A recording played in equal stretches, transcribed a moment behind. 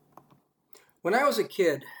When I was a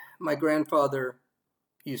kid, my grandfather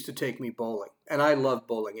used to take me bowling, and I loved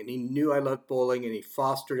bowling, and he knew I loved bowling, and he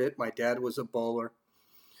fostered it. My dad was a bowler.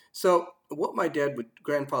 So what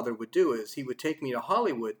grandfather would do is he would take me to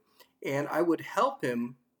Hollywood, and I would help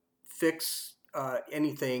him fix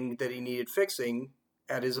anything that he needed fixing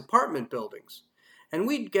at his apartment buildings. And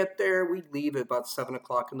we'd get there, we'd leave at about 7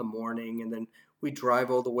 o'clock in the morning, and then we'd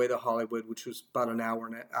drive all the way to Hollywood, which was about an hour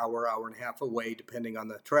and a half away, depending on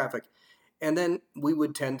the traffic. And then we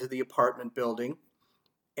would tend to the apartment building,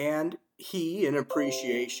 and he, in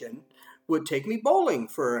appreciation, would take me bowling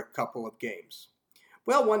for a couple of games.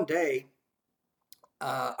 Well, one day,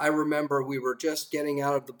 I remember we were just getting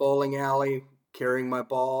out of the bowling alley, carrying my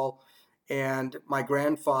ball, and my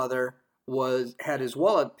grandfather had his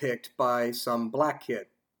wallet picked by some black kid.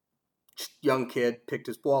 Young kid picked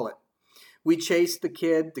his wallet. We chased the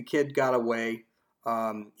kid. The kid got away.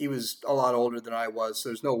 He was a lot older than I was, so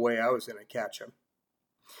there's no way I was going to catch him.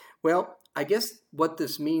 Well, I guess what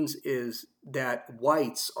this means is that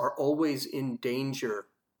whites are always in danger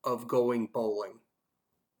of going bowling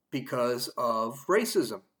because of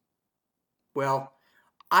racism. Well,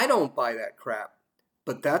 I don't buy that crap,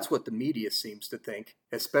 but that's what the media seems to think,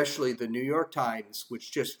 especially the New York Times,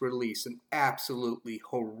 which just released an absolutely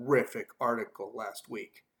horrific article last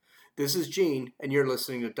week. This is Gene, and you're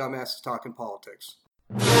listening to Dumbasses Talking Politics.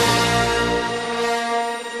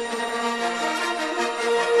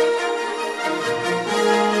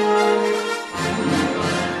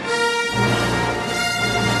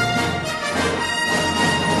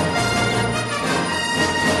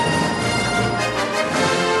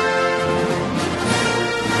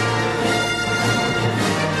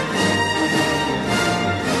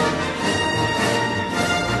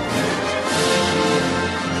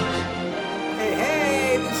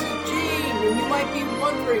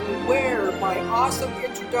 Where my awesome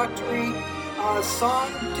introductory song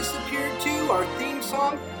disappeared to, our theme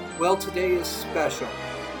song? Well, today is special.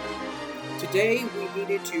 Today we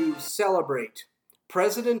needed to celebrate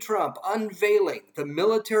President Trump unveiling the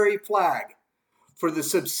military flag for the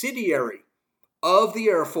subsidiary of the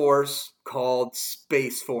Air Force called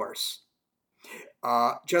Space Force.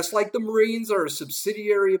 Just like the Marines are a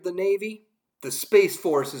subsidiary of the Navy, the Space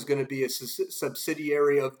Force is going to be a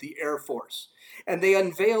subsidiary of the Air Force. And they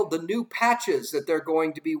unveiled the new patches that they're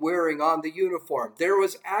going to be wearing on the uniform. There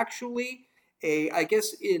was actually I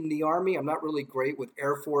guess in the Army, I'm not really great with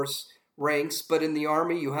Air Force ranks, but in the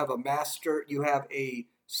Army you have a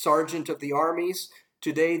sergeant of the armies.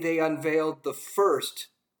 Today they unveiled the first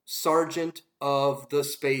sergeant of the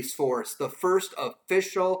Space Force, the first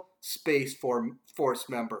official Space Force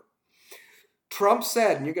member. Trump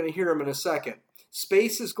said, and you're going to hear him in a second,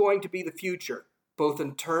 space is going to be the future, both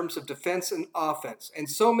in terms of defense and offense, and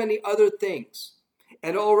so many other things.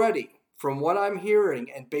 And already, from what I'm hearing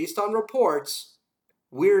and based on reports,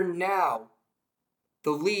 we're now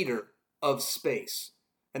the leader of space.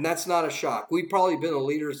 And that's not a shock. We've probably been the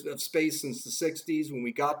leaders of space since the 60s when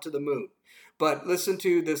we got to the moon. But listen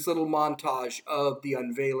to this little montage of the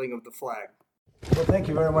unveiling of the flag. Well, thank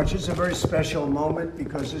you very much. It's a very special moment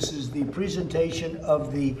because this is the presentation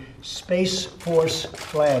of the Space Force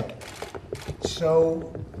flag.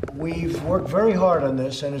 So we've worked very hard on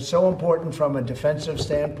this, and it's so important from a defensive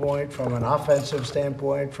standpoint, from an offensive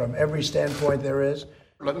standpoint, from every standpoint there is.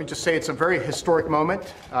 Let me just say it's a very historic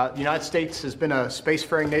moment. The United States has been a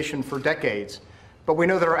spacefaring nation for decades, but we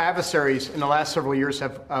know that our adversaries in the last several years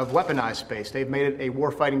have weaponized space. They've made it a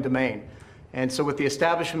warfighting domain. And so with the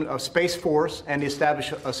establishment of Space Force and the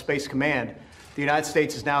establishment of Space Command, the United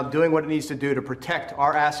States is now doing what it needs to do to protect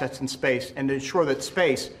our assets in space and to ensure that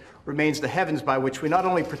space remains the heavens by which we not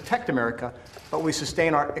only protect America, but we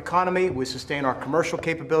sustain our economy, we sustain our commercial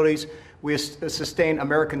capabilities, we sustain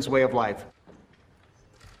Americans' way of life.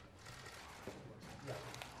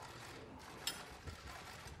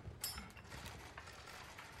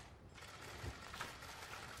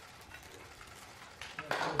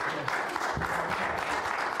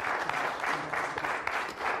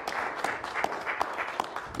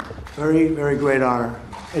 Very, very great honor.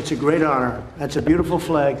 It's a great honor. That's a beautiful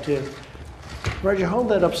flag, too. Roger, hold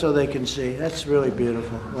that up so they can see. That's really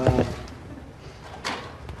beautiful. Wow.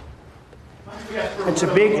 That's a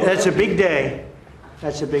big day.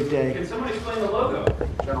 That's a big day. Can somebody explain the logo?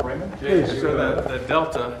 General Raymond? Please. So the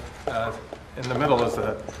delta in the middle is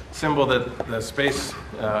a symbol that the space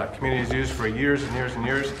community has used for years and years and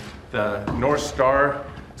years. The North Star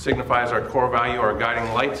signifies our core value, our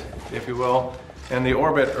guiding light, if you will. And the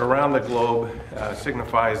orbit around the globe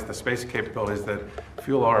signifies the space capabilities that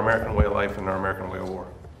fuel our American way of life and our American way of war.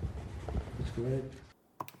 That's great.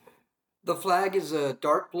 The flag is a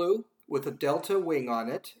dark blue with a delta wing on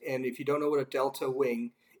it. And if you don't know what a delta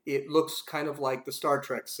wing, it looks kind of like the Star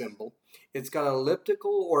Trek symbol. It's got an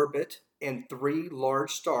elliptical orbit and 3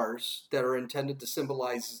 large stars that are intended to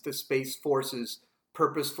symbolize the Space Force's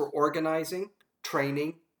purpose for organizing,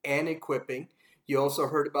 training, and equipping. You also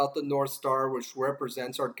heard about the North Star, which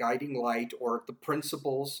represents our guiding light or the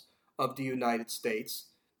principles of the United States.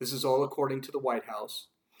 This is all according to the White House.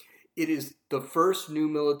 It is the first new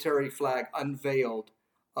military flag unveiled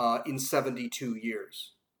in 72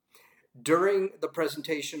 years. During the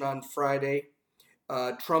presentation on Friday,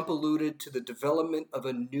 Trump alluded to the development of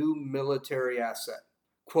a new military asset.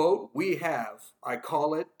 Quote, "We have, I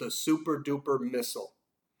call it the super duper missile,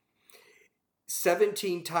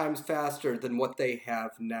 17 times faster than what they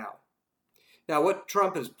have now." Now, what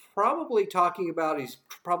Trump is probably talking about, he's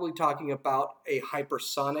probably talking about a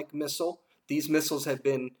hypersonic missile. These missiles have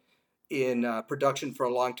been in production for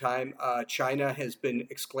a long time. China has been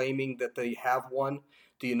exclaiming that they have one.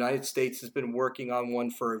 The United States has been working on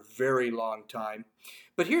one for a very long time.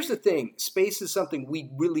 But here's the thing, space is something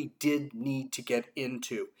we really did need to get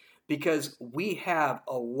into because we have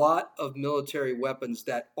a lot of military weapons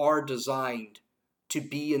that are designed to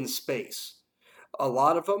be in space. A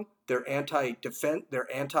lot of them, they're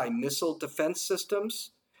anti-missile defense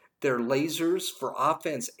systems, they're lasers for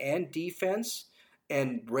offense and defense,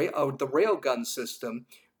 and the railgun system,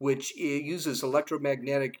 which uses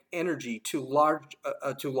electromagnetic energy to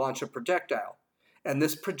launch a projectile. And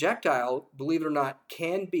this projectile, believe it or not,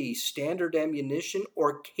 can be standard ammunition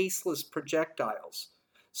or caseless projectiles,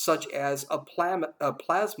 such as a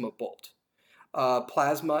plasma bolt.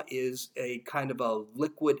 Plasma is a kind of a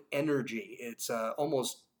liquid energy. It's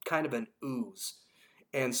almost kind of an ooze.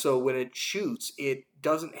 And so when it shoots, it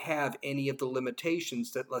doesn't have any of the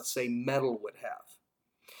limitations that, let's say, metal would have.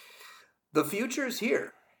 The future is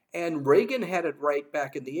here. And Reagan had it right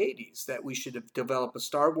back in the 80s that we should have developed a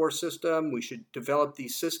Star Wars system, we should develop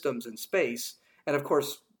these systems in space, and of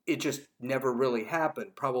course it just never really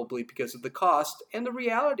happened, probably because of the cost, and the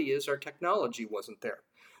reality is our technology wasn't there.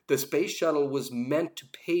 The space shuttle was meant to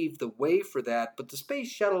pave the way for that, but the space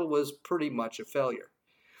shuttle was pretty much a failure.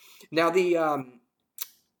 Now the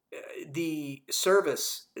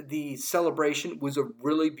service, the celebration was a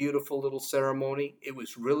really beautiful little ceremony. It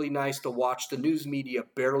was really nice to watch. The news media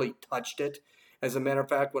barely touched it. As a matter of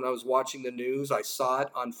fact, when I was watching the news, I saw it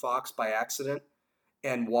on Fox by accident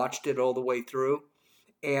and watched it all the way through.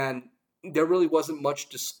 And there really wasn't much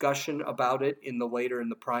discussion about it in the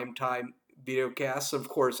primetime videocasts. Of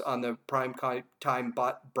course, on the primetime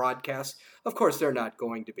broadcasts, of course, they're not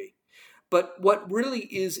going to be. But what really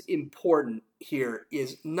is important here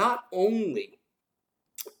is not only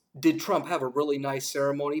did Trump have a really nice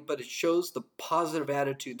ceremony, but it shows the positive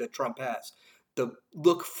attitude that Trump has, the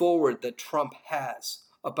look forward that Trump has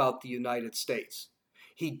about the United States.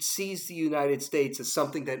 He sees the United States as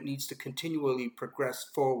something that needs to continually progress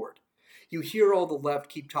forward. You hear all the left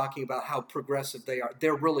keep talking about how progressive they are.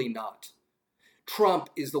 They're really not. Trump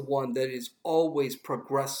is the one that is always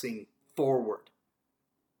progressing forward.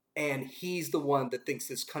 And he's the one that thinks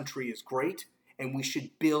this country is great and we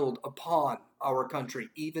should build upon our country,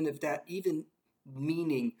 even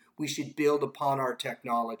meaning we should build upon our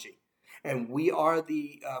technology. And we are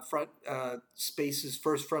the space's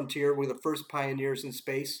first frontier. We're the first pioneers in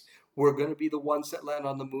space. We're going to be the ones that land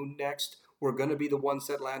on the moon next. We're going to be the ones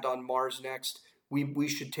that land on Mars next. We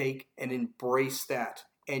should take and embrace that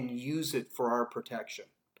and use it for our protection.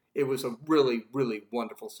 It was a really, really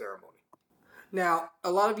wonderful ceremony. Now,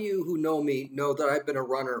 a lot of you who know me know that I've been a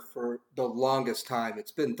runner for the longest time.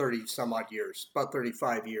 It's been 30 some odd years, about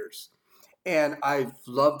 35 years. And I've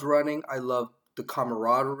loved running. I love the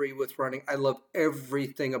camaraderie with running. I love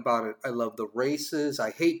everything about it. I love the races.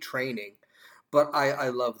 I hate training, but I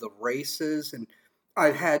love the races. And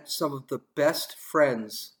I've had some of the best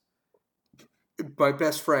friends. My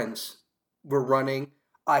best friends were running.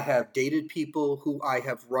 I have dated people who I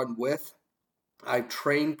have run with. I've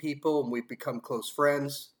trained people and we've become close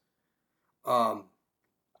friends.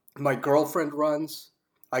 My girlfriend runs.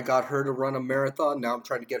 I got her to run a marathon. Now I'm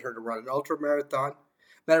trying to get her to run an ultra marathon.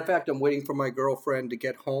 Matter of fact, I'm waiting for my girlfriend to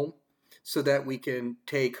get home so that we can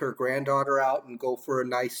take her granddaughter out and go for a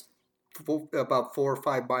nice about 4 or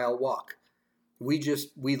 5 mile walk. We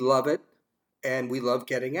love it and we love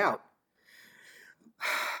getting out.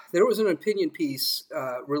 There was an opinion piece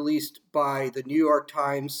released by the New York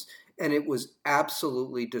Times, and it was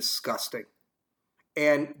absolutely disgusting.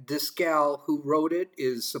 And this gal who wrote it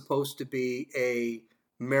is supposed to be a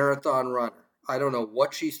marathon runner. I don't know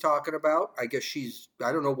what she's talking about. I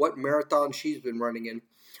don't know what marathon she's been running in,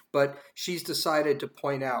 but she's decided to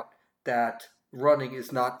point out that running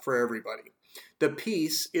is not for everybody. The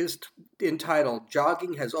piece is entitled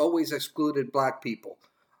 "Jogging Has Always Excluded Black People."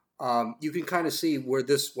 You can kind of see where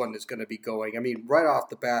this one is going to be going. I mean, right off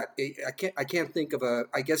the bat, I can't think of a.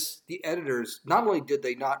 I guess the editors, not only did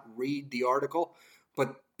they not read the article,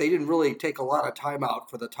 but they didn't really take a lot of time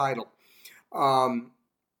out for the title. And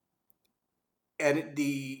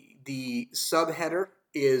the subheader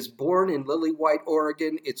is "Born in Lillywhite,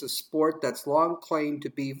 Oregon. It's a sport that's long claimed to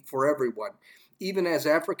be for everyone, even as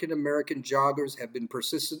African American joggers have been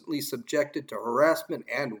persistently subjected to harassment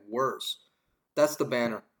and worse." That's the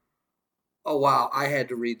banner. Oh, wow, I had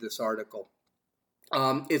to read this article.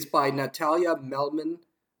 It's by Natalia Melman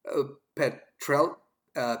Petrzela.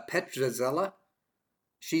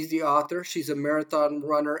 She's the author. She's a marathon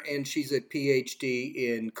runner, and she's a PhD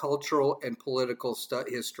in cultural and political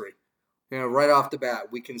history. Right off the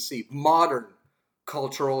bat, we can see modern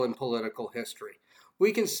cultural and political history.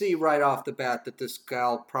 We can see right off the bat that this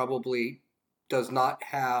gal probably does not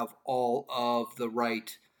have all of the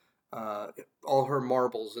right all her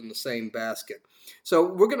marbles in the same basket. So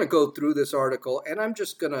we're going to go through this article, and I'm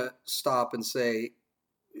just going to stop and say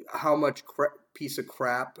how much piece of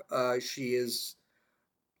crap she is,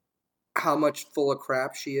 how much full of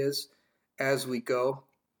crap she is as we go.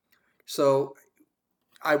 So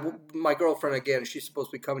my girlfriend, again, she's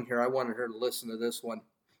supposed to be coming here. I wanted her to listen to this one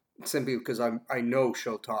simply because I know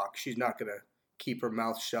she'll talk. She's not going to keep her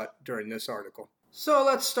mouth shut during this article. So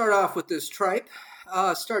let's start off with this tripe.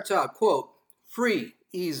 Starts out, quote, "Free,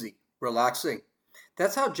 easy, relaxing."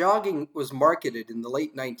 That's how jogging was marketed in the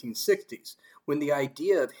late 1960s, when the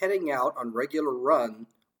idea of heading out on a regular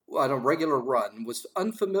run was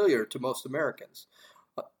unfamiliar to most Americans.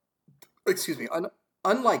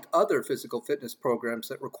 Unlike other physical fitness programs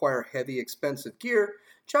that require heavy, expensive gear,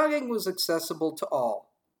 jogging was accessible to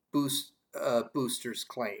all, boosters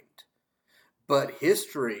claimed. But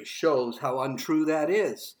history shows how untrue that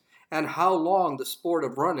is, and how long the sport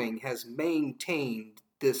of running has maintained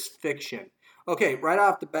this fiction. Okay, right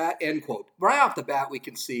off the bat, end quote. Right off the bat, we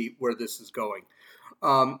can see where this is going.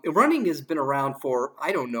 Running has been around for,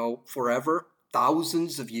 I don't know, forever,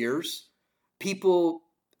 thousands of years. People,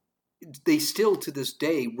 they still to this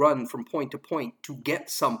day run from point to point to get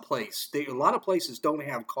someplace. A lot of places don't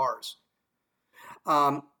have cars.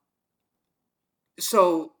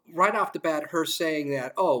 So right off the bat, her saying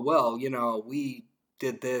that, oh, well, we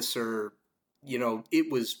did this, or,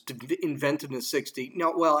 it was invented in the 60s.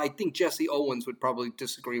 No, well, I think Jesse Owens would probably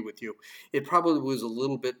disagree with you. It probably was a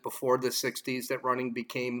little bit before the 60s that running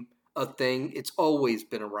became a thing. It's always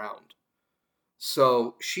been around.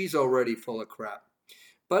 So she's already full of crap.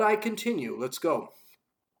 But I continue. Let's go.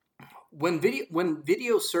 When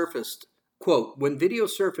video surfaced, quote, "When video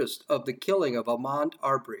surfaced of the killing of Ahmaud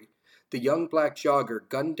Arbery, the young black jogger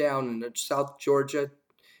gunned down in South Georgia,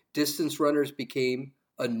 distance runners became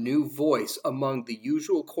a new voice among the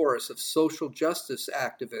usual chorus of social justice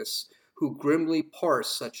activists who grimly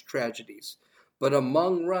parse such tragedies. But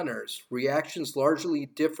among runners, reactions largely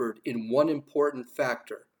differed in one important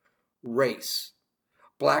factor: race.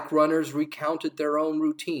 Black runners recounted their own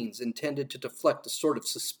routines intended to deflect the sort of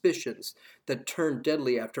suspicions that turned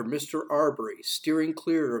deadly after Mr. Arbery, steering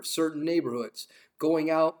clear of certain neighborhoods,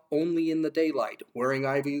 going out only in the daylight, wearing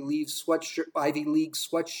Ivy League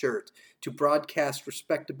sweatshirt to broadcast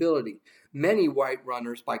respectability. Many white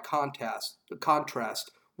runners, by contrast,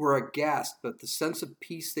 were aghast that the sense of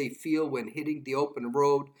peace they feel when hitting the open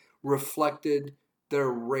road reflected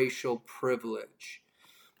their racial privilege."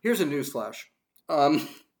 Here's a newsflash.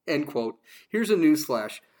 End quote. Here's a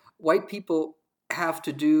newsflash. White people have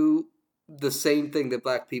to do the same thing that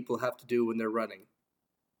black people have to do when they're running.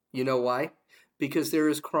 You know why? Because there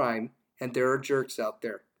is crime and there are jerks out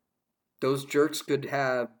there. Those jerks could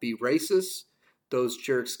be racist. Those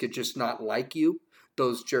jerks could just not like you.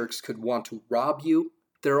 Those jerks could want to rob you.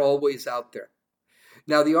 They're always out there.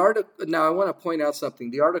 Now I want to point out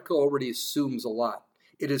something. The article already assumes a lot.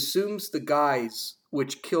 It assumes the guys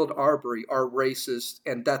which killed Arbery are racist,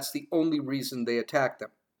 and that's the only reason they attacked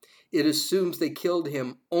them. It assumes they killed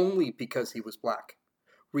him only because he was black.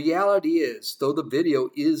 Reality is, though the video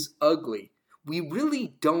is ugly, we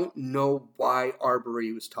really don't know why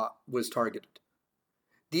Arbery was targeted.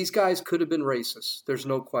 These guys could have been racist. There's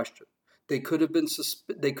no question. They could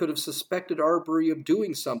have suspected Arbery of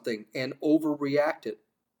doing something and overreacted.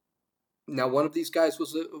 Now, one of these guys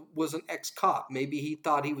was an ex-cop. Maybe he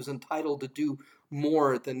thought he was entitled to do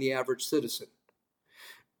more than the average citizen.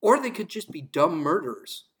 Or they could just be dumb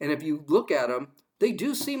murderers. And if you look at them, they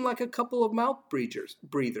do seem like a couple of mouth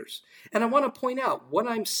breathers. And I want to point out, what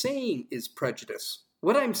I'm saying is prejudice.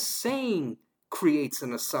 What I'm saying creates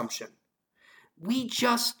an assumption. We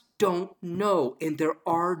just don't know, and there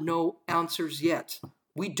are no answers yet.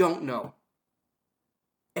 We don't know.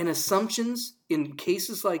 And assumptions in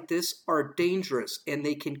cases like this are dangerous, and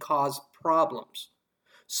they can cause problems.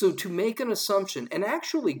 So to make an assumption and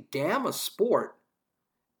actually damn a sport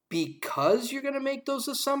because you're going to make those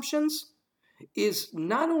assumptions is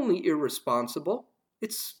not only irresponsible,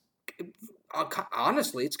 it's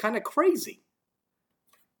honestly, it's kind of crazy.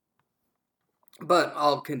 But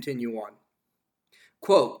I'll continue on.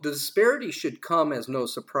 Quote, the disparity should come as no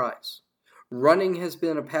surprise. Running has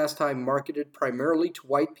been a pastime marketed primarily to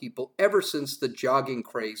white people ever since the jogging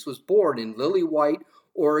craze was born in lily-white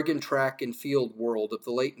Oregon track and field world of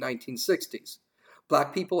the late 1960s.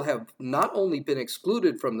 Black people have not only been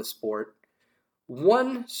excluded from the sport.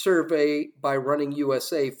 One survey by Running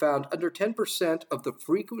USA found under 10% of the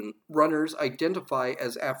frequent runners identify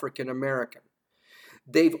as African American.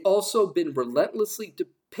 They've also been relentlessly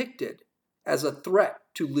depicted as a threat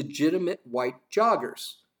to legitimate white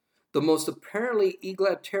joggers. The most apparently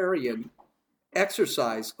egalitarian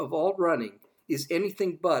exercise of all running is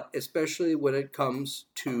anything but, especially when it comes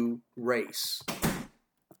to race.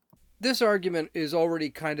 This argument is already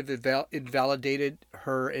kind of invalidated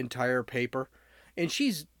her entire paper, and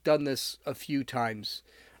she's done this a few times.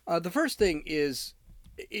 The first thing is,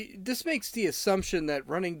 this makes the assumption that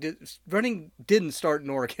running didn't start in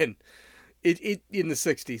Oregon in the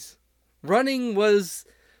 60s. Running was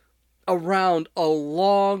around a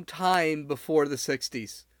long time before the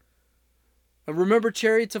 60s. Remember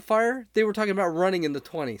Chariots of Fire? They were talking about running in the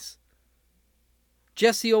 20s.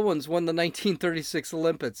 Jesse Owens won the 1936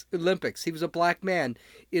 Olympics. He was a black man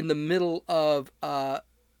in the middle of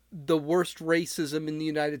the worst racism in the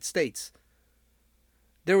United States.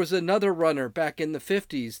 There was another runner back in the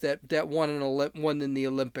 50s that won in the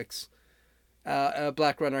Olympics. A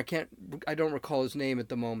black runner. I don't recall his name at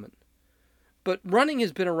the moment. But running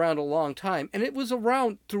has been around a long time, and it was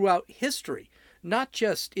around throughout history, not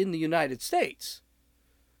just in the United States.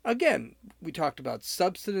 Again, we talked about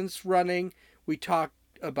subsistence running. We talked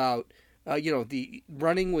about, the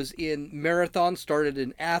running was in marathon, started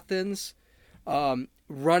in Athens.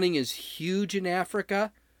 Running is huge in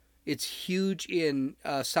Africa. It's huge in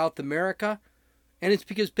South America. And it's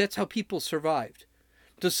because that's how people survived.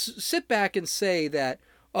 To sit back and say that,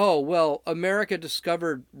 oh, well, America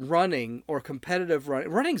discovered running or competitive running.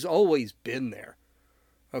 Running's always been there.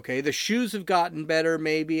 Okay, the shoes have gotten better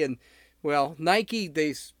maybe. And, well, Nike,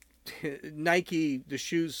 the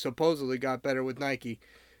shoes supposedly got better with Nike.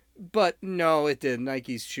 But no, it didn't.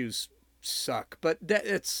 Nike's shoes suck. But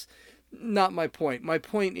that's not my point. My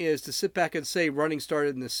point is to sit back and say running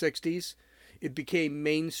started in the 60s. It became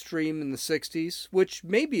mainstream in the 60s, which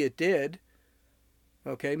maybe it did.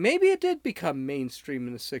 Okay, maybe it did become mainstream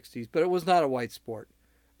in the 60s, but it was not a white sport.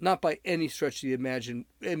 Not by any stretch of the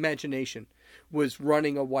imagination was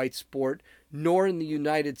running a white sport, nor in the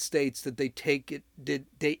United States did they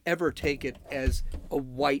ever take it as a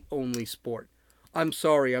white-only sport. I'm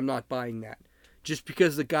sorry, I'm not buying that. Just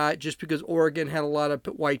because Oregon had a lot of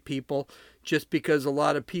white people, just because a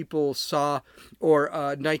lot of people saw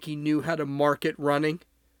or Nike knew how to market running,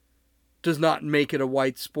 does not make it a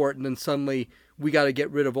white sport, and then suddenly we got to get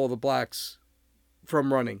rid of all the blacks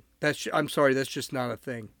from running. I'm sorry, that's just not a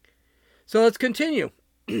thing. So let's continue.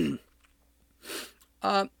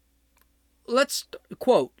 Let's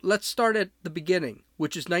start at the beginning,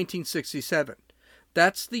 which is 1967.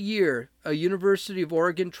 That's the year a University of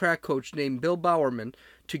Oregon track coach named Bill Bowerman,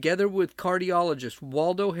 together with cardiologist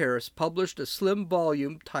Waldo Harris, published a slim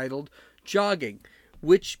volume titled Jogging,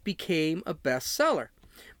 which became a bestseller.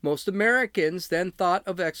 Most Americans then thought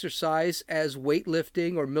of exercise as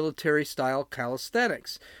weightlifting or military-style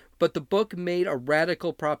calisthenics, but the book made a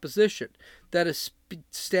radical proposition that a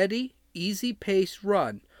steady, easy-paced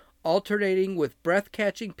run, alternating with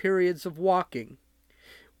breath-catching periods of walking,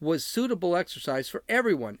 was suitable exercise for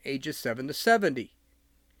everyone ages 7 to 70.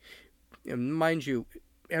 And mind you,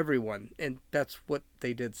 everyone, and that's what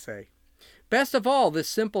they did say. Best of all, this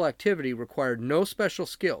simple activity required no special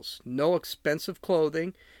skills, no expensive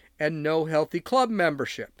clothing, and no healthy club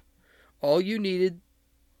membership. All you needed,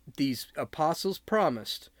 these apostles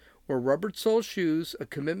promised, were rubber-soled shoes, a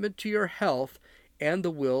commitment to your health, and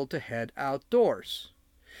the will to head outdoors.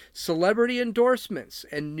 Celebrity endorsements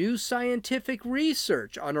and new scientific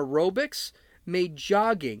research on aerobics made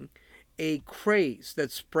jogging a craze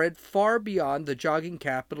that spread far beyond the jogging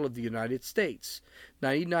capital of the United States,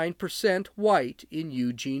 99% white in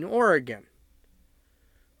Eugene, Oregon.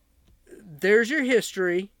 There's your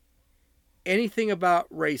history. Anything about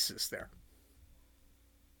race is there?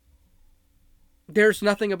 There's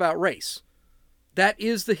nothing about race. That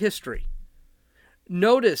is the history.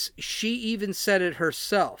 Notice she even said it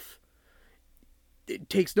herself. It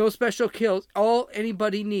takes no special skills. All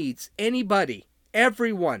anybody needs, anybody,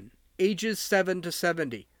 everyone, ages 7 to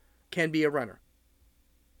 70 can be a runner.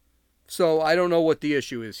 So I don't know what the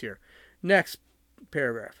issue is here. Next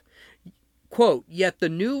paragraph. Quote, yet the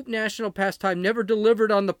new national pastime never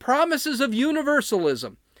delivered on the promises of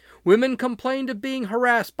universalism. Women complained of being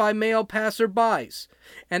harassed by male passerbys.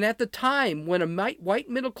 And at the time when a white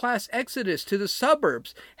middle-class exodus to the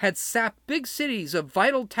suburbs had sapped big cities of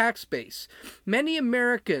vital tax base, many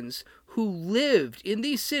Americans who lived in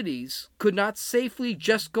these cities could not safely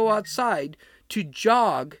just go outside to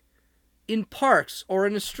jog in parks or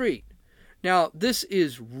in a street. Now, this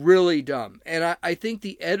is really dumb, and I think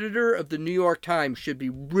the editor of the New York Times should be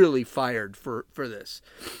really fired for this.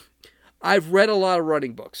 I've read a lot of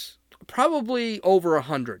running books, probably over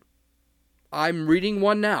 100. I'm reading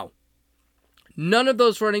one now. None of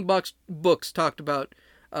those running books talked about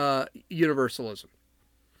universalism.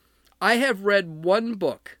 I have read one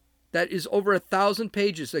book that is over 1,000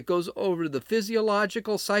 pages that goes over the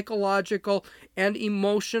physiological, psychological, and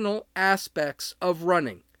emotional aspects of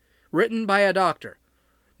running, written by a doctor.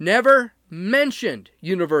 Never mentioned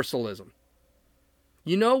universalism.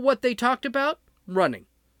 You know what they talked about? Running.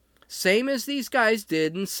 Same as these guys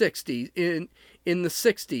did in the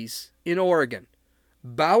 60s in Oregon.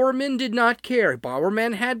 Bowerman did not care.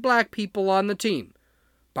 Bowerman had black people on the team.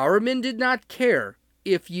 Bowerman did not care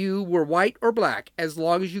if you were white or black as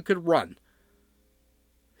long as you could run.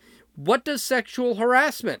 What does sexual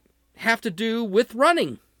harassment have to do with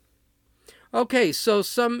running? Okay, so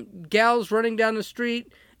some gal's running down the street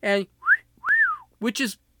and which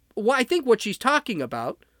is I think what she's talking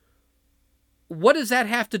about. What does that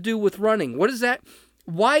have to do with running? What is that?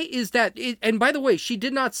 Why is that? And by the way, she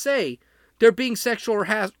did not say they're being sexually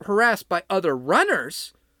harassed by other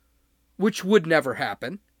runners, which would never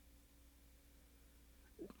happen.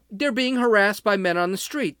 They're being harassed by men on the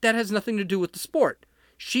street. That has nothing to do with the sport.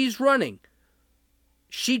 She's running.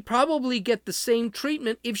 She'd probably get the same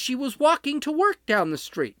treatment if she was walking to work down the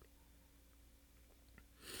street.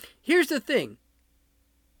 Here's the thing.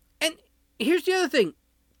 And here's the other thing.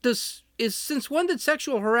 Since when did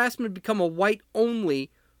sexual harassment become a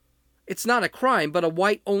white-only, it's not a crime, but a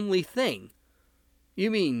white-only thing?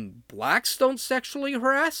 You mean blacks don't sexually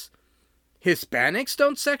harass? Hispanics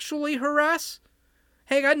don't sexually harass?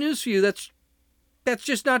 Hey, I got news for you. That's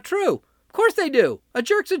just not true. Of course they do. A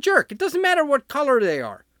jerk's a jerk. It doesn't matter what color they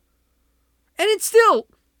are. And it's still,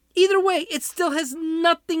 either way, it still has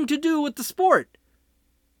nothing to do with the sport.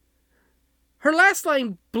 Her last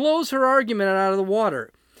line blows her argument out of the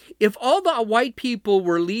water. If all the white people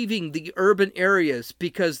were leaving the urban areas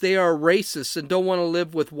because they are racist and don't want to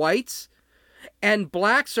live with whites, and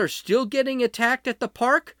blacks are still getting attacked at the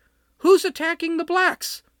park, who's attacking the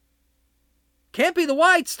blacks? Can't be the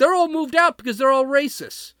whites. They're all moved out because they're all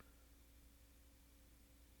racist.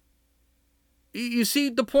 You see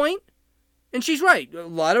the point? And she's right. A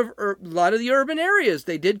lot of the urban areas,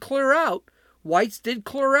 they did clear out. Whites did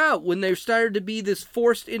clear out when there started to be this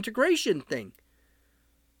forced integration thing.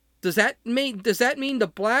 Does that mean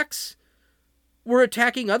the blacks were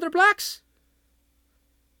attacking other blacks?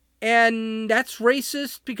 And that's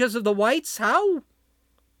racist because of the whites? How?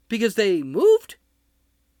 Because they moved?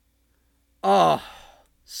 Oh,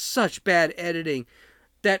 such bad editing.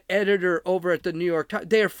 That editor over at the New York Times,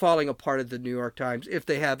 they are falling apart at the New York Times, if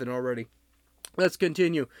they haven't already. Let's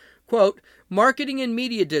continue. Quote, marketing and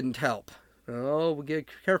media didn't help. Oh, we'll get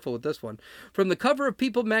careful with this one. From the cover of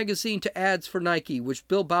People magazine to ads for Nike, which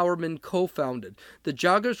Bill Bowerman co-founded, the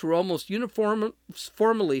joggers were almost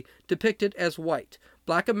uniformly depicted as white.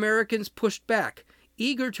 Black Americans pushed back,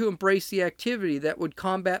 eager to embrace the activity that would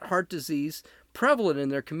combat heart disease prevalent in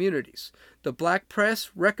their communities. The black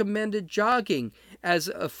press recommended jogging as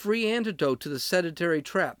a free antidote to the sedentary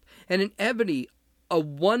trap. And in Ebony,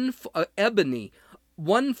 one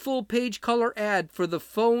full-page color ad for the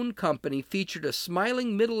phone company featured a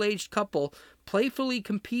smiling middle-aged couple playfully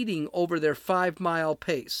competing over their 5-mile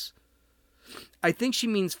pace. I think she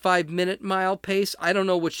means 5-minute mile pace. I don't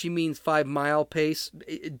know what she means 5-mile pace.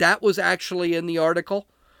 That was actually in the article,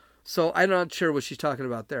 so I'm not sure what she's talking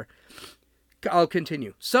about there. I'll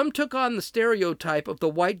continue. Some took on the stereotype of the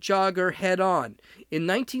white jogger head-on. In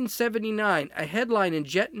 1979, a headline in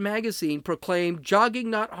Jet magazine proclaimed,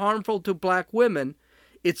 "Jogging not harmful to black women,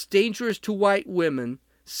 it's dangerous to white women,"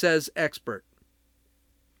 says expert.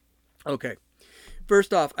 Okay.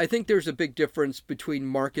 First off, I think there's a big difference between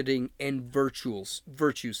marketing and virtue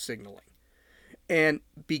signaling. And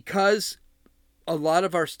because a lot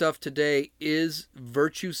of our stuff today is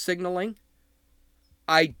virtue signaling,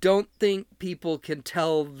 I don't think people can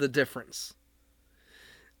tell the difference.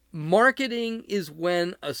 Marketing is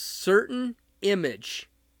when a certain image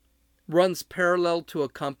runs parallel to a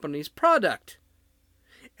company's product.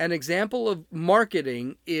 An example of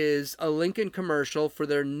marketing is a Lincoln commercial for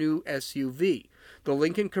their new SUV. The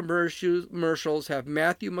Lincoln commercials have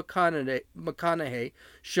Matthew McConaughey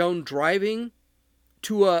shown driving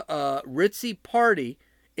to a ritzy party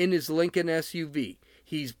in his Lincoln SUV.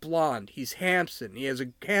 He's blonde, he's handsome,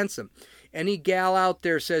 any gal out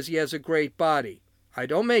there says he has a great body. I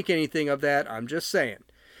don't make anything of that, I'm just saying.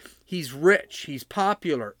 He's rich, he's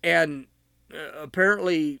popular, and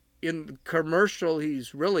apparently in the commercial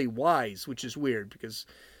he's really wise, which is weird because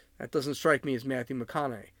that doesn't strike me as Matthew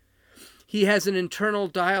McConaughey. He has an internal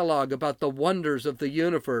dialogue about the wonders of the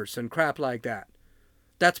universe and crap like that.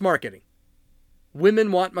 That's marketing.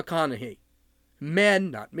 Women want McConaughey.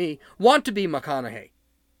 Men, not me, want to be McConaughey.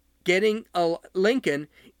 Getting a Lincoln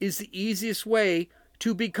is the easiest way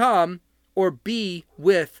to become or be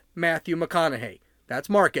with Matthew McConaughey. That's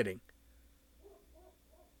marketing.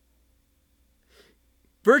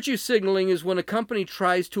 Virtue signaling is when a company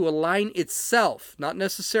tries to align itself, not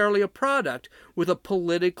necessarily a product, with a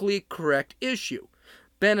politically correct issue.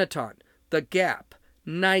 Benetton, The Gap,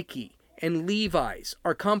 Nike, and Levi's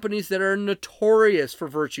are companies that are notorious for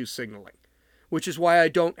virtue signaling, which is why I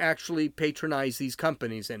don't actually patronize these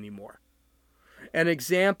companies anymore. An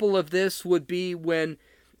example of this would be when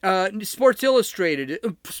Sports Illustrated,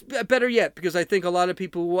 better yet, because I think a lot of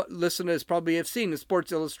people who listen to this probably have seen the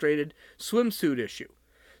Sports Illustrated swimsuit issue.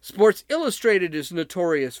 Sports Illustrated is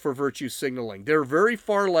notorious for virtue signaling. They're a very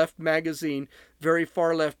far left magazine, very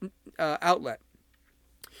far left outlet.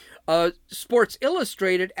 Sports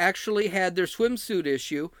Illustrated actually had their swimsuit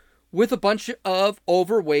issue with a bunch of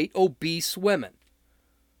overweight, obese women.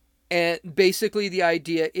 And basically the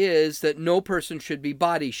idea is that no person should be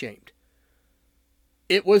body shamed.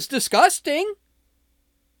 It was disgusting,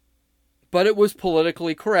 but it was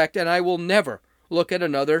politically correct, and I will never look at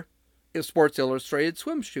another Sports Illustrated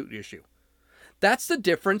swimsuit issue. That's the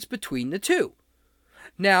difference between the two.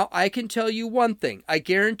 Now, I can tell you one thing. I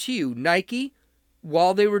guarantee you, Nike,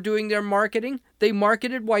 while they were doing their marketing, they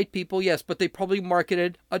marketed white people, yes, but they probably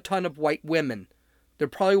marketed a ton of white women. There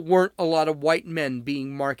probably weren't a lot of white men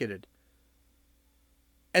being marketed.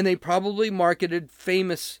 And they probably marketed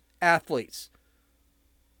famous athletes.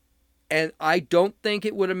 And I don't think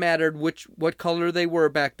it would have mattered what color they were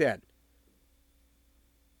back then.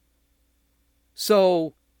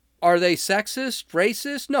 So, are they sexist,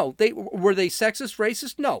 racist? No. Were they sexist,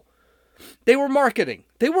 racist? No. They were marketing.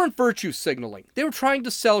 They weren't virtue signaling. They were trying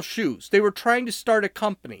to sell shoes. They were trying to start a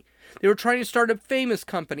company. They were trying to start a famous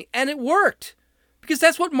company. And it worked. Because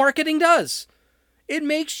that's what marketing does. It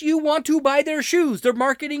makes you want to buy their shoes. Their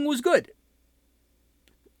marketing was good.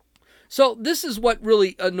 So this is what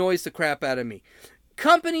really annoys the crap out of me.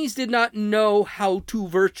 Companies did not know how to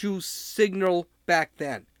virtue signal back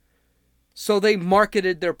then. So they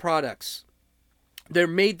marketed their products. They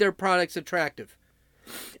made their products attractive.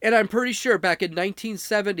 And I'm pretty sure back in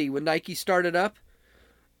 1970 when Nike started up,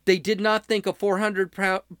 they did not think a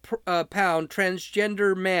 400-pound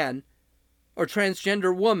transgender man or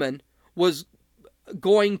transgender woman was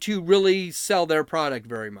going to really sell their product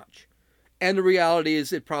very much. And the reality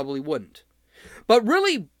is it probably wouldn't. But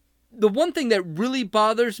really, the one thing that really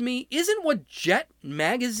bothers me isn't what Jet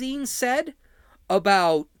Magazine said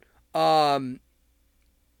about running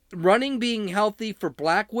being healthy for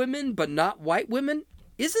black women but not white women.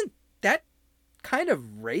 Isn't that kind of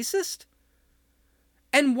racist?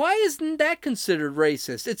 And why isn't that considered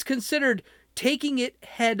racist? It's considered taking it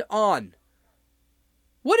head on.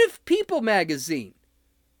 What if People Magazine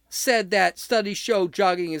said that studies show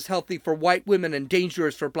jogging is healthy for white women and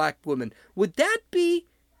dangerous for black women? Would that be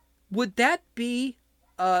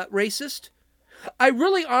racist? I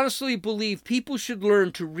really honestly believe people should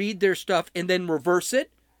learn to read their stuff and then reverse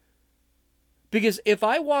it. Because if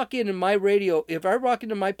I walk into my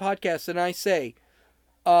podcast and I say,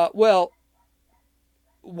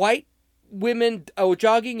 white women,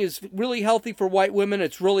 jogging is really healthy for white women,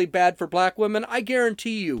 it's really bad for black women, I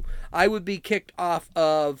guarantee you I would be kicked off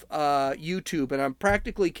of YouTube, and I'm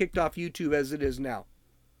practically kicked off YouTube as it is now.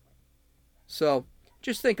 So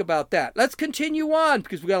just think about that. Let's continue on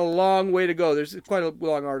because we got a long way to go. There's quite a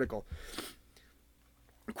long article.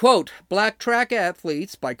 Quote, black track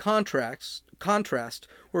athletes, by contrast,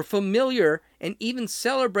 were familiar and even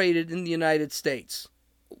celebrated in the United States.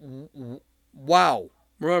 Wow.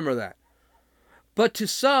 Remember that. But to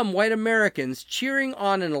some white Americans, cheering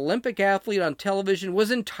on an Olympic athlete on television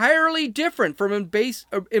was entirely different from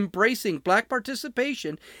embracing black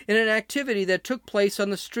participation in an activity that took place on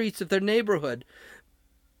the streets of their neighborhood.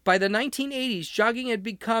 By the 1980s, jogging had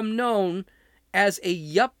become known as a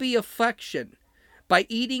yuppie affliction. By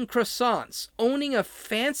eating croissants, owning a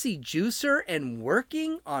fancy juicer, and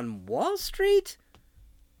working on Wall Street?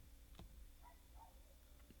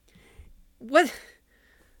 What?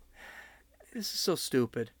 This is so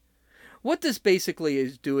stupid. What this basically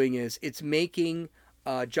is doing is it's making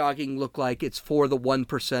jogging look like it's for the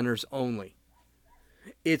 1%ers only.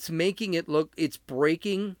 It's making it look, it's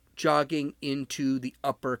breaking jogging into the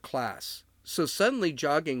upper class. So suddenly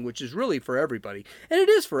jogging, which is really for everybody, and it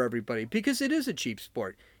is for everybody because it is a cheap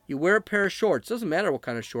sport. You wear a pair of shorts, doesn't matter what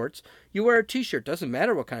kind of shorts. You wear a t-shirt, doesn't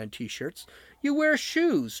matter what kind of t-shirts. You wear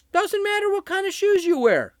shoes, doesn't matter what kind of shoes you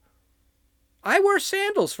wear. I wear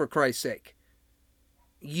sandals, for Christ's sake.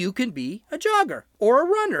 You can be a jogger or a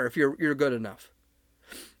runner if you're good enough.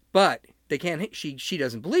 But they can't. She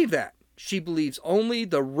doesn't believe that. She believes only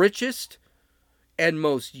the richest and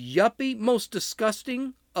most yuppie, most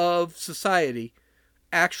disgusting of society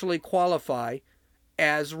actually qualify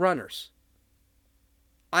as runners.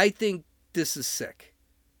 I think this is sick.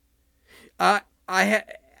 And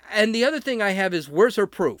the other thing I have is, where's her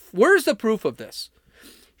proof? Where's the proof of this?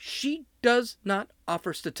 She does not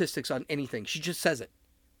offer statistics on anything. She just says it.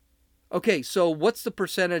 Okay, so what's the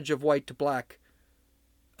percentage of white to black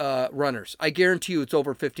runners? I guarantee you it's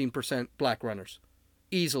over 15% black runners.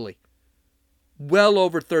 Easily. Well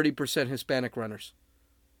over 30% Hispanic runners.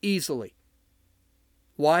 Easily.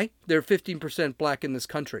 Why? There are 15% black in this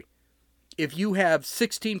country. If you have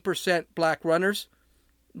 16% black runners,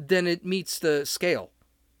 then it meets the scale.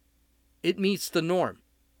 It meets the norm.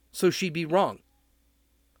 So she'd be wrong.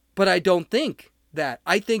 But I don't think that.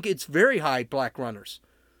 I think it's very high black runners.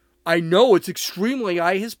 I know it's extremely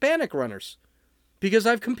high Hispanic runners because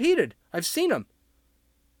I've competed. I've seen them.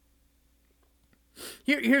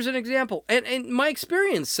 Here's an example. And my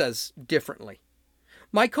experience says differently.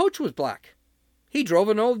 My coach was black. He drove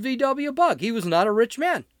an old VW Bug. He was not a rich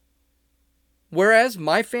man. Whereas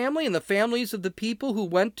my family and the families of the people who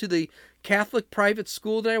went to the Catholic private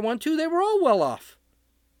school that I went to, they were all well off.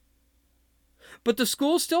 But the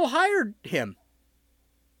school still hired him,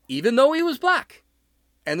 even though he was black,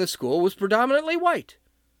 and the school was predominantly white.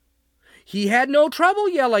 He had no trouble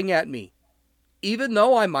yelling at me, even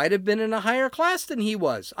though I might have been in a higher class than he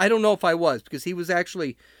was. I don't know if I was, because he was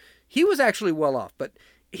actually well off, but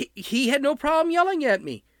he had no problem yelling at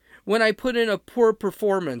me when I put in a poor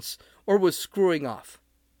performance or was screwing off.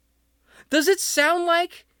 Does it sound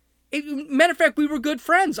like... Matter of fact, we were good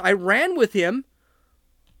friends. I ran with him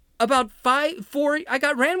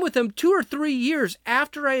ran with him 2 or 3 years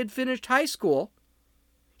after I had finished high school.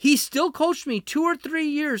 He still coached me 2 or 3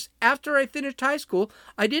 years after I finished high school.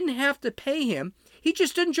 I didn't have to pay him. He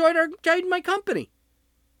just enjoyed my company.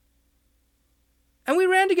 And we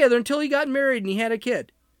ran together until he got married and he had a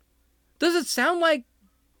kid. Does it sound like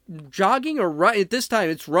jogging or run? At this time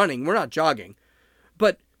it's running. We're not jogging.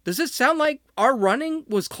 But does it sound like our running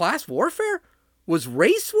was class warfare? Was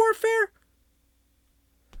race warfare?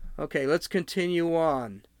 Okay, let's continue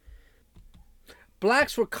on.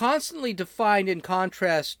 Blacks were constantly defined in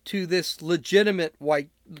contrast to this legitimate white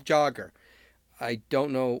jogger. I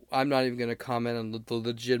don't know. I'm not even going to comment on the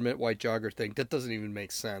legitimate white jogger thing. That doesn't even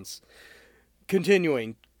make sense.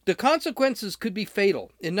 Continuing. The consequences could be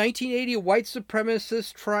fatal. In 1980, a white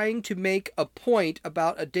supremacist trying to make a point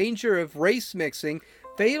about a danger of race mixing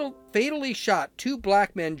fatally shot 2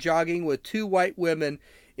 black men jogging with 2 white women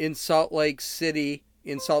in Salt Lake City,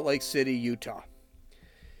 Utah.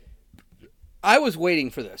 I was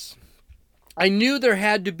waiting for this. I knew there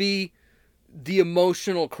had to be the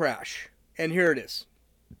emotional crash. And here it is.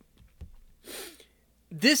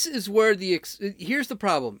 This is where here's the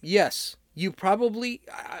problem. Yes, you probably...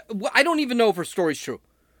 I don't even know if her story's true.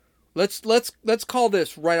 Let's call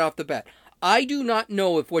this right off the bat. I do not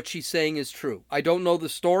know if what she's saying is true. I don't know the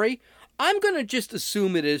story. I'm going to just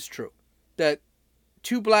assume it is true. That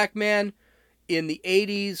 2 black men in the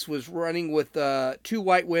 80s was running with 2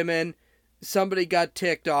 white women. Somebody got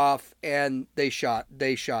ticked off and they shot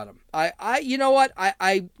him. You know what?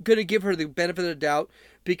 I'm going to give her the benefit of the doubt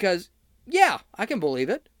because, yeah, I can believe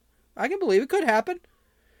it. I can believe it could happen.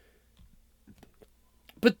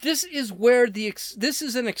 But this is where this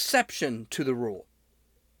is an exception to the rule.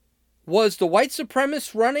 Was the white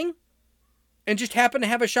supremacist running and just happened to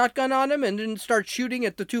have a shotgun on him and didn't start shooting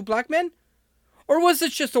at the 2 black men? Or was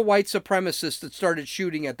this just a white supremacist that started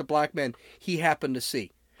shooting at the black men he happened to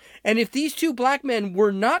see? And if these 2 black men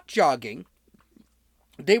were not jogging,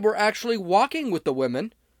 they were actually walking with the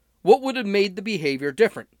women, what would have made the behavior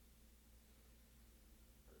different?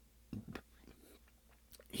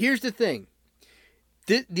 Here's the thing.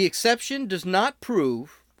 The exception does not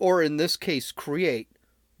prove, or in this case create,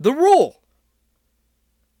 the rule.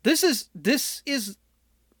 This is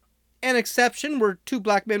an exception where 2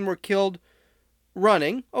 black men were killed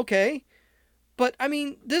running, okay? But, I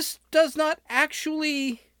mean, this does not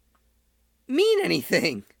actually mean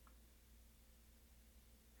anything.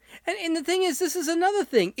 And the thing is, this is another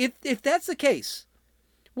thing. If that's the case,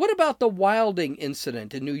 what about the Wilding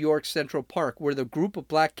incident in New York Central Park where the group of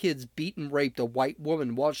black kids beat and raped a white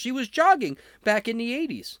woman while she was jogging back in the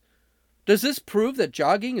 80s? Does this prove that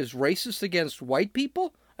jogging is racist against white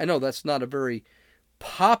people? I know that's not a very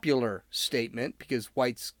popular statement because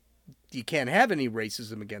whites, you can't have any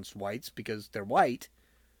racism against whites because they're white.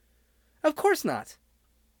 Of course not.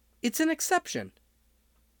 It's an exception.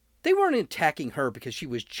 They weren't attacking her because she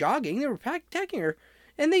was jogging. They were attacking her.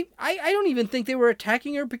 And I don't even think they were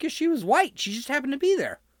attacking her because she was white. She just happened to be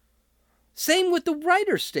there. Same with the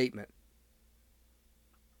writer's statement.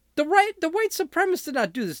 The white supremacist did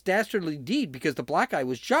not do this dastardly deed because the black guy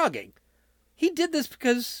was jogging. He did this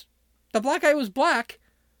because the black guy was black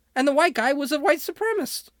and the white guy was a white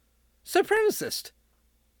supremacist.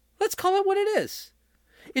 Let's call it what it is.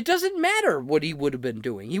 It doesn't matter what he would have been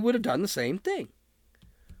doing. He would have done the same thing.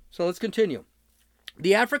 So let's continue.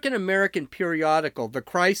 The African American periodical, The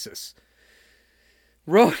Crisis,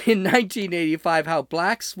 wrote in 1985 how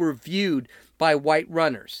blacks were viewed by white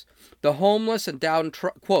runners. The homeless and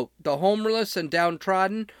the homeless and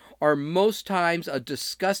downtrodden are most times a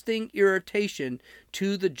disgusting irritation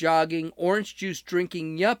to the jogging, orange juice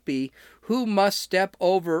drinking yuppie who must step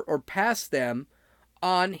over or pass them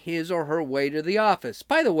on his or her way to the office.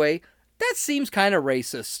 By the way, that seems kind of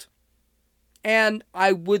racist. And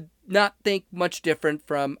I would not think much different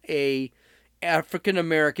from a African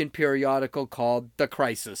American periodical called The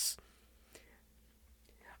Crisis.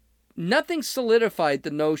 Nothing solidified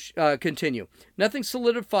the notion. Nothing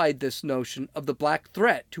solidified this notion of the black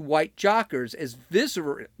threat to white joggers as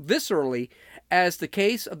viscerally as the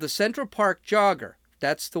case of the Central Park jogger.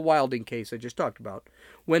 That's the Wilding case I just talked about.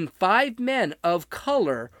 When 5 men of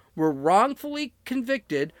color were wrongfully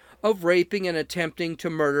convicted of raping and attempting to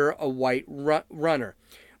murder a white runner.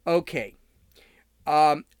 Okay.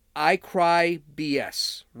 I cry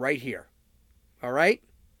BS right here. All right?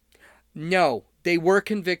 No, they were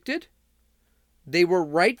convicted. They were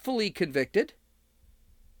rightfully convicted.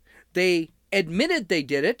 They admitted they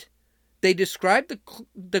did it. They described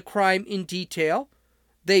the crime in detail.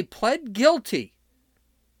 They pled guilty.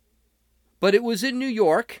 But it was in New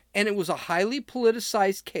York, and it was a highly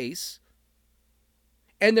politicized case.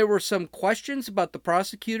 And there were some questions about the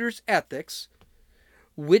prosecutor's ethics,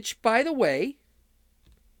 which, by the way,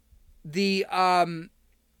 the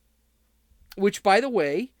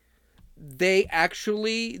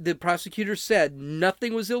prosecutor said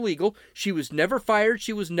nothing was illegal. She was never fired.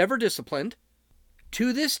 She was never disciplined.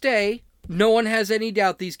 To this day, no one has any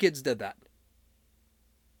doubt these kids did that.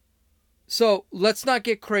 So let's not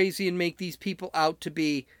get crazy and make these people out to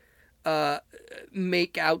be,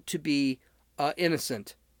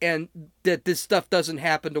 innocent, and that this stuff doesn't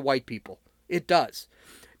happen to white people. It does.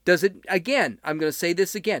 Does it? Again, I'm going to say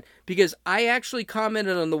this again, because I actually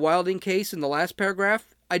commented on the Wilding case in the last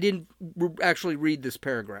paragraph. I didn't actually read this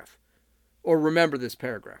paragraph or remember this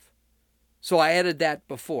paragraph. So I added that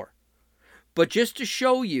before. But just to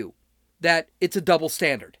show you that it's a double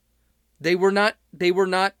standard. They were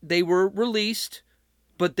released,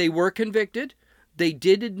 but they were convicted. They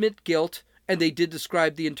did admit guilt, and they did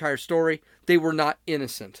describe the entire story. They were not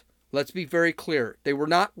innocent. Let's be very clear. They were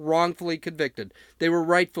not wrongfully convicted. They were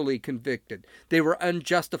rightfully convicted. They were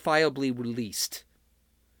unjustifiably released.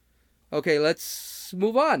 Okay, let's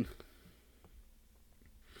move on.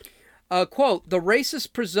 Quote, the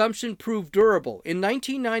racist presumption proved durable. In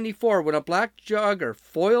 1994, when a black jogger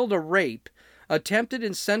foiled a rape attempted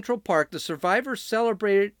in Central Park, the survivors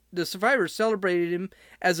celebrated him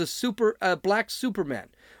as a black Superman.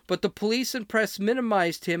 But the police and press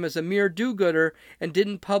minimized him as a mere do-gooder and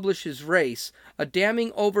didn't publish his race, a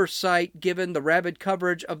damning oversight given the rabid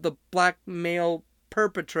coverage of the black male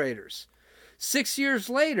perpetrators. 6 years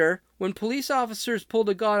later, when police officers pulled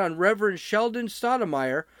a gun on Reverend Sheldon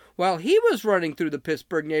Stoudemire while he was running through the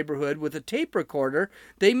Pittsburgh neighborhood with a tape recorder,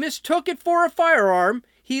 they mistook it for a firearm,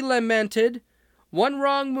 he lamented. One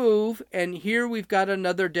wrong move, and here we've got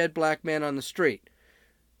another dead black man on the street.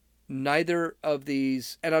 Neither of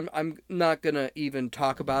these, and I'm not going to even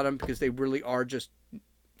talk about them because they really are just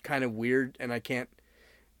kind of weird, and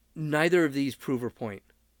neither of these prove a point.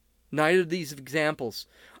 Neither of these examples.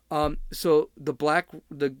 So the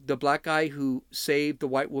black guy who saved the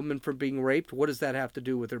white woman from being raped, what does that have to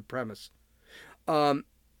do with her premise?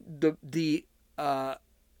 The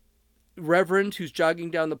reverend who's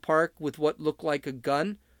jogging down the park with what looked like a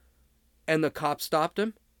gun, and the cop stopped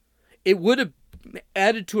him. It would have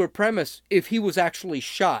added to her premise if he was actually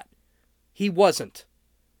shot. He wasn't.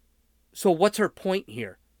 So what's her point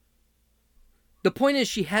here? The point is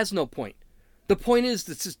she has no point. The point is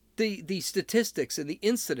that the statistics and the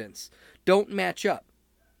incidents don't match up.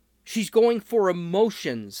 She's going for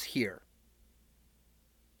emotions here.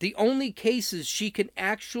 The only cases she can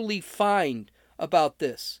actually find about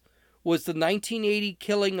this was the 1980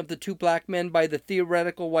 killing of the 2 black men by the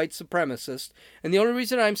theoretical white supremacist. And the only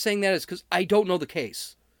reason I'm saying that is because I don't know the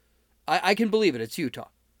case. I can believe it. It's Utah.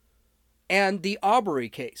 And the Arbery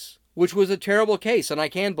case, which was a terrible case, and I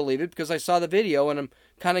can believe it because I saw the video and I'm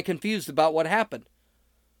kind of confused about what happened.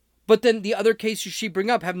 But then the other cases she bring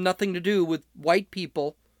up have nothing to do with white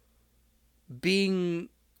people being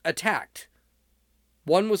attacked.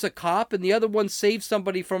 One was a cop and the other one saved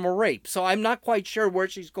somebody from a rape. So I'm not quite sure where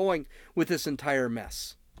she's going with this entire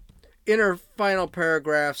mess. In her final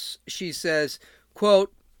paragraphs, she says,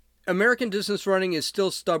 quote, American distance running is still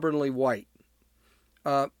stubbornly white.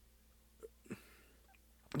 The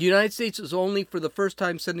United States is only for the first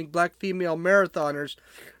time sending black female marathoners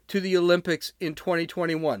to the Olympics in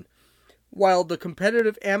 2021, while the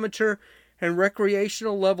competitive amateur and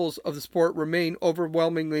recreational levels of the sport remain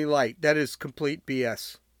overwhelmingly light. That is complete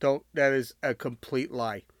BS. That is a complete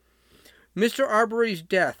lie. Mr. Arbery's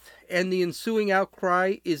death and the ensuing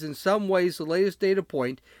outcry is in some ways the latest data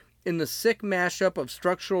point in the sick mashup of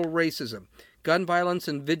structural racism, gun violence,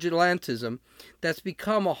 and vigilantism that's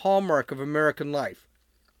become a hallmark of American life.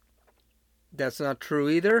 That's not true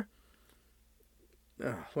either.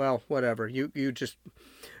 Well, whatever. You just...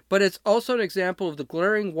 But it's also an example of the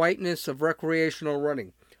glaring whiteness of recreational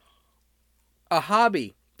running. A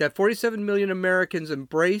hobby that 47 million Americans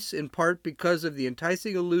embrace in part because of the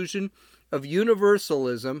enticing illusion of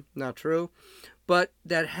universalism, not true, but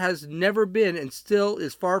that has never been and still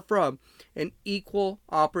is far from an equal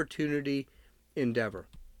opportunity endeavor.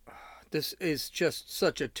 This is just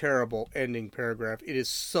such a terrible ending paragraph. It is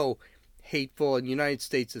so hateful, and the United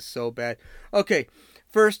States is so bad. Okay,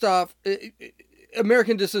 first off,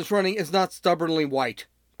 American distance running is not stubbornly white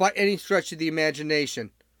by any stretch of the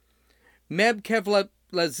imagination. Meb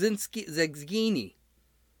Keflezighi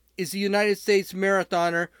is a United States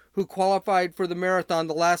marathoner who qualified for the marathon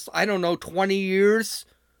the last, 20 years.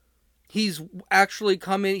 He's actually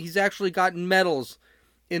gotten medals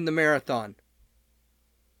in the marathon.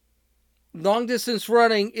 Long distance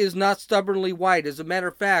running is not stubbornly white. As a matter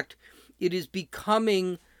of fact, it is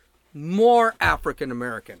becoming more African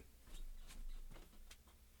American.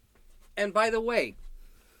 And by the way,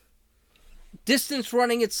 distance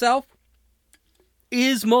running itself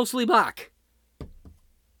is mostly black.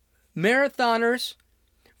 Marathoners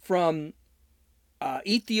from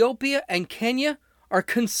Ethiopia and Kenya are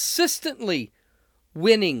consistently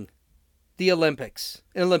winning the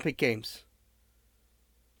Olympic Games.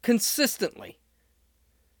 Consistently.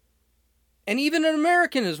 And even an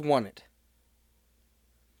American has won it.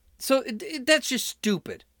 So that's just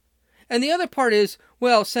stupid. And the other part is,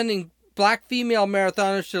 well, sending black female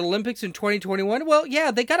marathoners to the Olympics in 2021, well,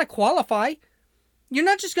 yeah, they got to qualify. You're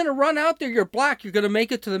not just going to run out there, you're black, you're going to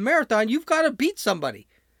make it to the marathon. You've got to beat somebody.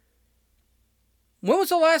 When was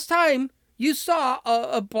the last time you saw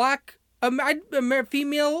a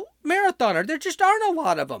female marathoner? There just aren't a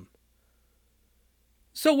lot of them.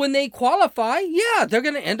 So when they qualify, yeah, they're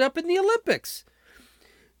going to end up in the Olympics.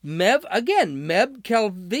 Meb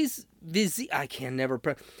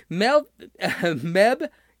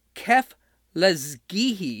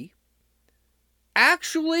Keflezighi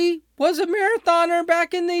actually was a marathoner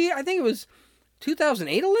back in the, I think it was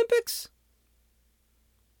 2008 Olympics.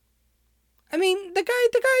 I mean, the guy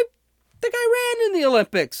ran in the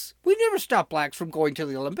Olympics. We've never stopped blacks from going to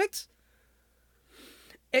the Olympics.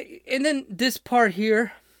 And then this part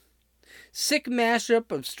here, sick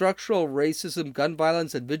mashup of structural racism, gun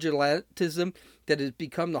violence, and vigilantism that has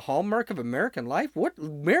become the hallmark of American life. What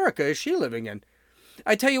America is she living in?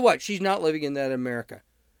 I tell you what, she's not living in that America.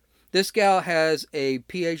 This gal has a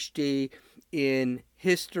PhD in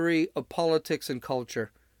history of politics and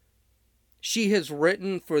culture. She has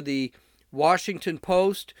written for the Washington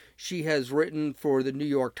Post. She has written for the New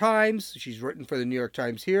York Times. She's written for the New York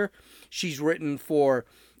Times here. She's written for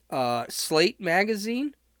Slate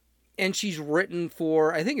magazine. And she's written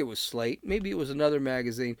for, I think it was Slate. Maybe it was another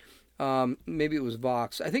magazine. Maybe it was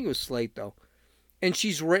Vox. I think it was Slate, though. And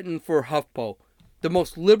she's written for HuffPo. the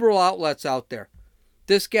most liberal outlets out there.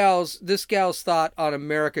 This gal's thought on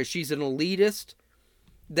America, she's an elitist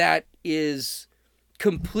that is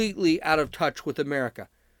completely out of touch with America.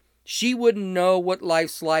 She wouldn't know what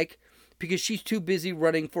life's like because she's too busy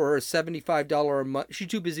running for her $75 a month. She's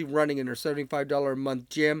too busy running in her $75 a month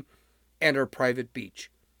gym and her private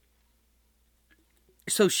beach.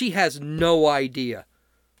 So she has no idea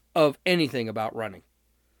of anything about running.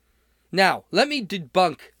 Now, let me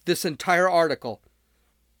debunk this entire article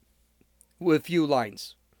with a few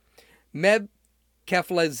lines. Meb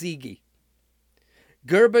Keflezigi.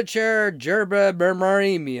 Gerbacher Jerba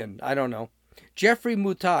Bermarimian. I don't know. Jeffrey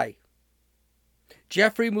Mutai.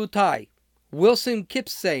 Wilson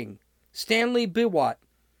Kipsang. Stanley Biwat.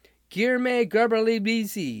 Guilherme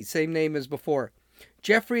Gerbalibisi. Same name as before.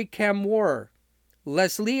 Jeffrey Kamwarer.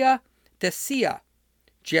 Leslia Desia.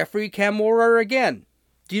 Jeffrey Kamwarer again.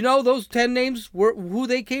 Do you know those 10 names, who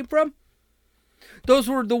they came from? Those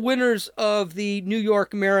were the winners of the New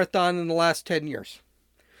York Marathon in the last 10 years.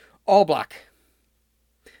 All black.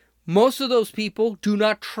 Most of those people do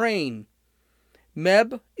not train.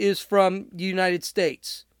 Meb is from the United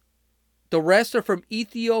States. The rest are from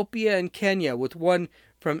Ethiopia and Kenya, with one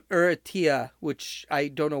from Eritrea, which I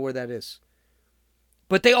don't know where that is.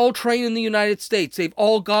 But they all train in the United States. They've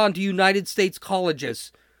all gone to United States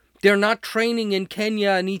colleges. They're not training in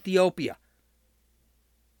Kenya and Ethiopia.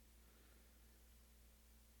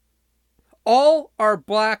 All are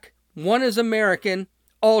black. One is American.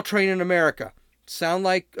 All train in America. Sound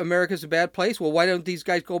like America's a bad place? Well, why don't these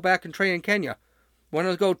guys go back and train in Kenya? Why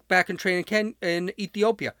don't they go back and train in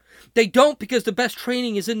Ethiopia? They don't, because the best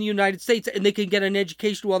training is in the United States and they can get an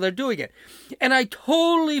education while they're doing it. And I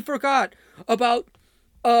totally forgot about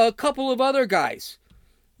a couple of other guys.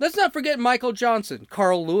 Let's not forget Michael Johnson,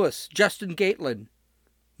 Carl Lewis, Justin Gatlin,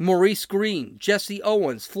 Maurice Green, Jesse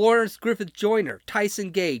Owens, Florence Griffith Joyner, Tyson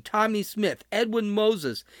Gay, Tommy Smith, Edwin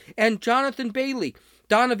Moses, and Donovan Bailey,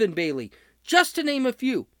 just to name a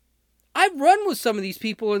few. I've run with some of these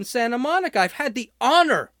people in Santa Monica. I've had the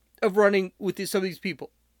honor of running with some of these people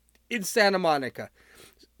in Santa Monica,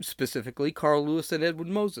 specifically Carl Lewis and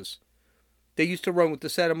Edwin Moses. They used to run with the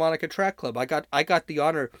Santa Monica Track Club. I got the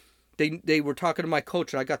honor. They were talking to my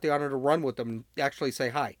coach, and I got the honor to run with them and actually say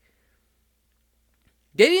hi.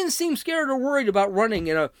 They didn't seem scared or worried about running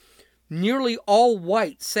in a nearly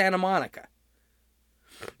all-white Santa Monica.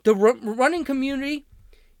 The running community,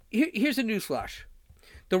 here's a newsflash.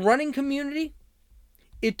 The running community,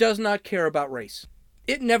 it does not care about race.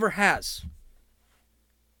 It never has.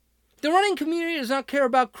 The running community does not care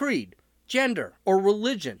about creed, gender, or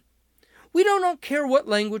religion. We don't care what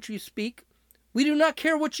language you speak. We do not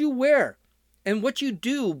care what you wear and what you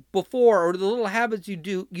do before, or the little habits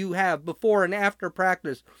you have before and after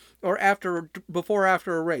practice, or before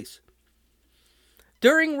after a race.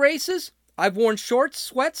 During races, I've worn shorts,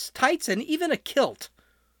 sweats, tights, and even a kilt.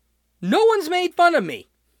 No one's made fun of me.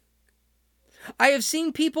 I have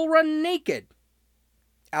seen people run naked.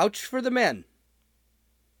 Ouch for the men.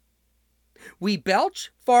 We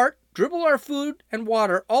belch, fart, dribble our food and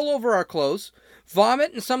water all over our clothes,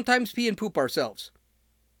 vomit, and sometimes pee and poop ourselves.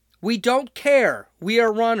 We don't care. We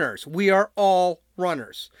are runners. We are all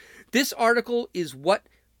runners. This article is what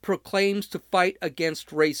proclaims to fight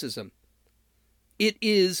against racism. It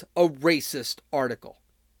is a racist article.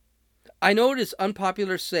 I know it is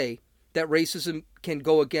unpopular to say that racism can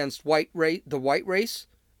go against the white race,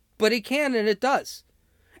 but it can, and it does.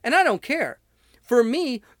 And I don't care. For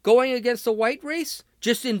me, going against the white race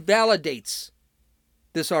just invalidates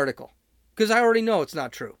this article, because I already know it's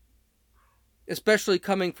not true. Especially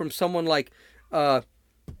coming from someone like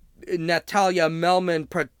Natalia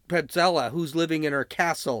Melman Pretzella, who's living in her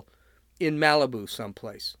castle in Malibu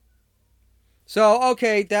someplace. So,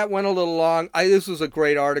 okay, that went a little long. This was a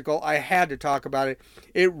great article. I had to talk about it.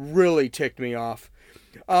 It really ticked me off.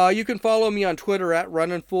 You can follow me on Twitter at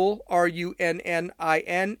RunninFool,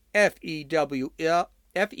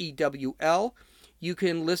 RUNNINFEWL. You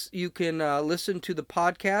can listen to the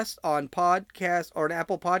podcast on podcast or an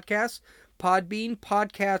Apple Podcasts, Podbean,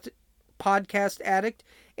 Podcast Addict,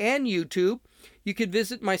 and YouTube. You can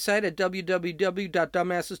visit my site at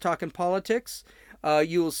www.dumbassestalkingpolitics.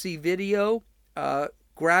 You will see video,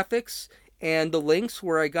 graphics, and the links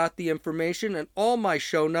where I got the information and all my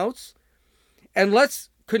show notes. And let's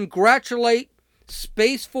congratulate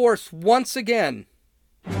Space Force once again.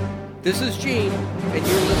 This is Gene, and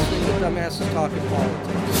you're listening to Dumbasses Talking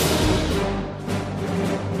Politics.